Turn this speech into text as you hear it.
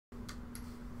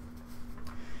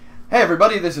Hey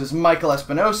everybody, this is Michael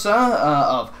Espinosa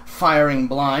of Firing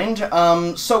Blind.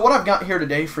 So what I've got here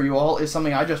today for you all is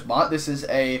something I just bought. This is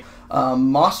a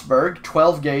Mossberg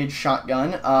 12 gauge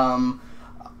shotgun. I've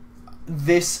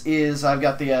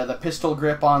got the pistol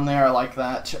grip on there. I like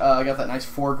that. I got that nice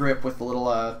foregrip with the little,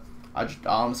 I just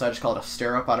call it a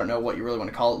stirrup. I don't know what you really want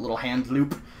to call it. Little hand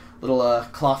loop, little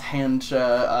cloth hand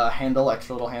handle,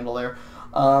 extra little handle there.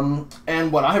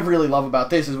 And what I really love about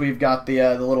this is we've got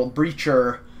the little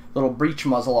breech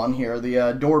muzzle on here,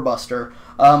 the door buster.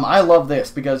 I love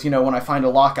this because, you know, when I find a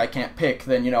lock I can't pick,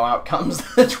 then, you know, out comes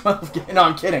the 12 gauge. No,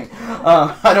 I'm kidding.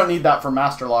 I don't need that for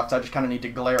master locks. I just kind of need to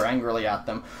glare angrily at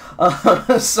them.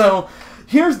 So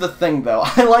here's the thing, though.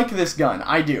 I like this gun.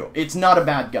 I do. It's not a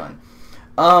bad gun.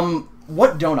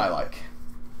 What don't I like?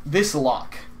 This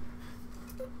lock.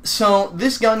 So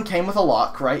this gun came with a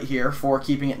lock right here for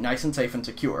keeping it nice and safe and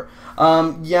secure.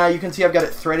 Yeah, you can see I've got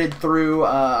it threaded through,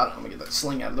 let me get that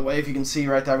sling out of the way. If you can see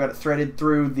right there, I've got it threaded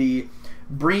through the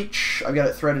breech, I've got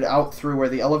it threaded out through where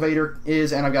the elevator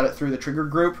is, and I've got it through the trigger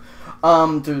group,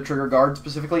 through the trigger guard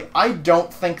specifically. I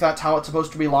don't think that's how it's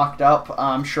supposed to be locked up.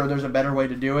 I'm sure there's a better way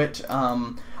to do it.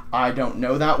 I don't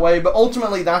know that way, but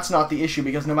ultimately that's not the issue,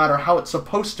 because no matter how it's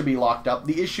supposed to be locked up,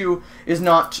 the issue is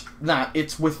not that,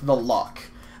 it's with the lock.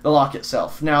 The lock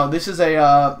itself. Now, this is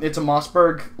it's a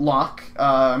Mossberg lock.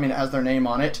 I mean, it has their name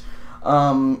on it.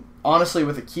 Honestly,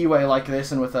 with a keyway like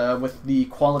this and with the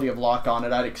quality of lock on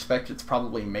it, I'd expect it's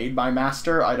probably made by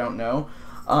Master. I don't know.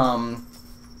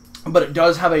 But it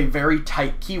does have a very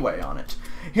tight keyway on it.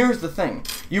 Here's the thing.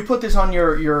 You put this on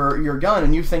your gun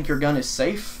and you think your gun is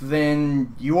safe,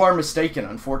 then you are mistaken,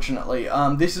 unfortunately.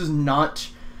 This is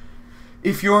not...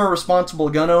 If you're a responsible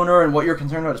gun owner and what you're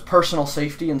concerned about is personal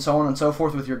safety and so on and so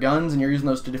forth with your guns, and you're using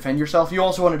those to defend yourself, you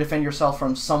also want to defend yourself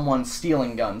from someone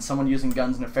stealing guns, someone using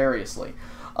guns nefariously.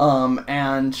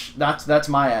 And that's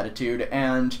my attitude,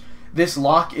 and this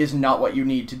lock is not what you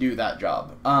need to do that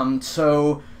job.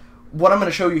 So what I'm going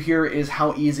to show you here is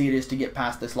how easy it is to get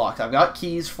past this lock. I've got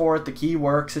keys for it, the key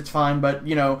works, it's fine, but,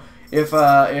 you know, if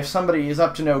somebody is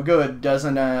up to no good,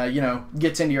 doesn't, you know,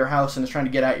 gets into your house and is trying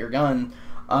to get at your gun,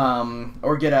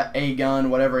 or get a gun,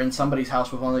 whatever, in somebody's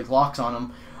house with one of these locks on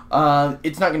them,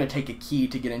 it's not going to take a key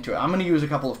to get into it. I'm going to use a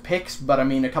couple of picks, but I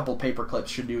mean a couple of paper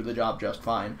clips should do the job just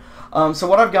fine. So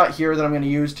what I've got here that I'm going to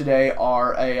use today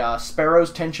are a Sparrow's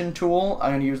tension tool.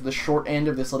 I'm going to use the short end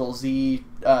of this little Z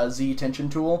tension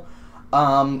tool.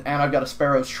 And I've got a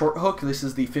Sparrow's short hook. This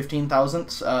is the 15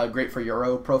 thousandths, great for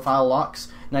Euro profile locks,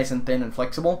 nice and thin and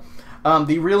flexible.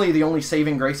 The only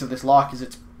saving grace of this lock is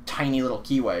its tiny little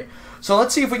keyway. So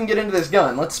let's see if we can get into this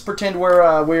gun. Let's pretend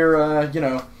we're you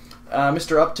know,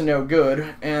 Mr. Up to No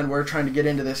Good, and we're trying to get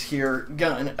into this here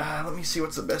gun. Let me see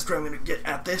what's the best way I'm going to get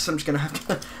at this. I'm just going to have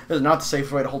to... This is not the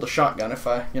safe way to hold a shotgun if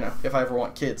I ever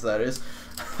want kids, that is.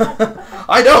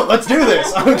 I don't! Let's do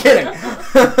this! I'm kidding!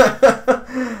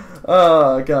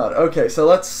 Oh, God. Okay, so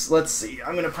let's see.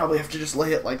 I'm going to probably have to just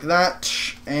lay it like that.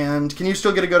 And can you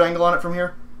still get a good angle on it from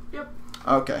here? Yep.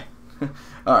 Okay.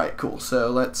 Alright, cool. So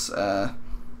let's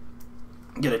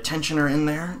get a tensioner in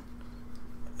there.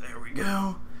 There we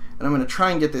go. And I'm going to try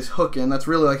and get this hook in. That's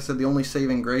really, like I said, the only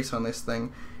saving grace on this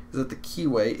thing is that the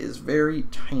keyway is very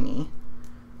tiny.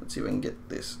 Let's see if I can get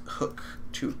this hook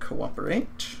to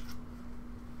cooperate.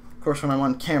 Of course, when I'm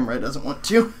on camera, it doesn't want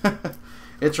to.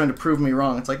 It's trying to prove me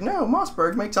wrong. It's like, no,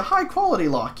 Mossberg makes a high-quality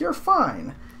lock. You're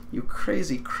fine. You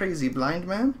crazy, crazy blind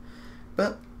man.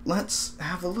 But let's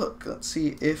have a look. Let's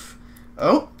see if...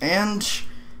 Oh, and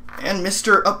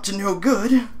Mr. Up to No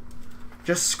Good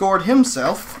just scored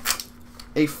himself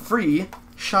a free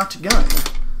shotgun.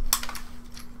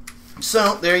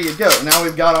 So, there you go. Now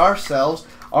we've got ourselves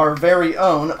our very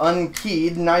own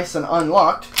unkeyed, nice and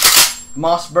unlocked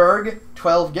Mossberg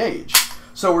 12 gauge.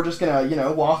 So we're just gonna, you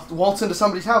know, waltz into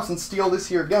somebody's house and steal this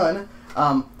here gun.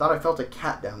 Thought I felt a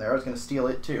cat down there. I was going to steal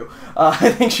it, too.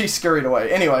 I think she scurried away.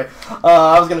 Anyway,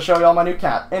 I was going to show you all my new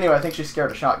cat. Anyway, I think she's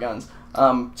scared of shotguns.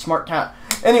 Smart cat.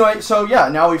 Anyway, so yeah,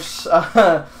 now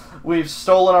we've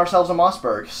stolen ourselves a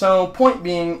Mossberg. So, point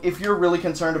being, if you're really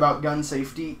concerned about gun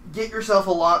safety, get yourself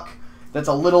a lock that's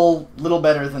a little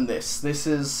better than this. This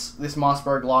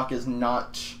Mossberg lock is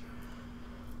not...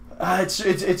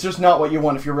 It's just not what you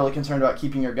want if you're really concerned about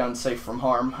keeping your gun safe from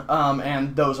harm,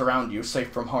 and those around you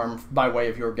safe from harm by way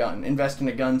of your gun. Invest in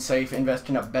a gun safe, invest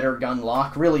in a better gun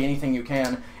lock. Really, anything you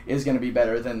can is going to be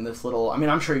better than this little... I mean,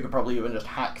 I'm sure you could probably even just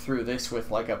hack through this with,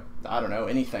 like, I don't know,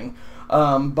 anything.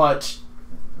 But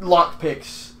lock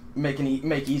picks make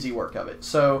easy work of it.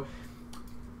 So,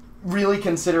 really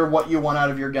consider what you want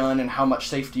out of your gun and how much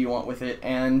safety you want with it,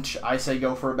 and I say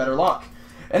go for a better lock.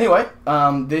 Anyway,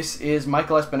 this is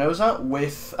Michael Espinoza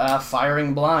with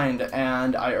Firing Blind,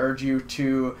 and I urge you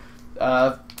to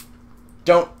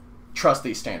don't trust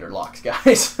these standard locks,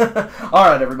 guys. All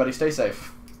right, everybody, stay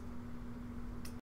safe.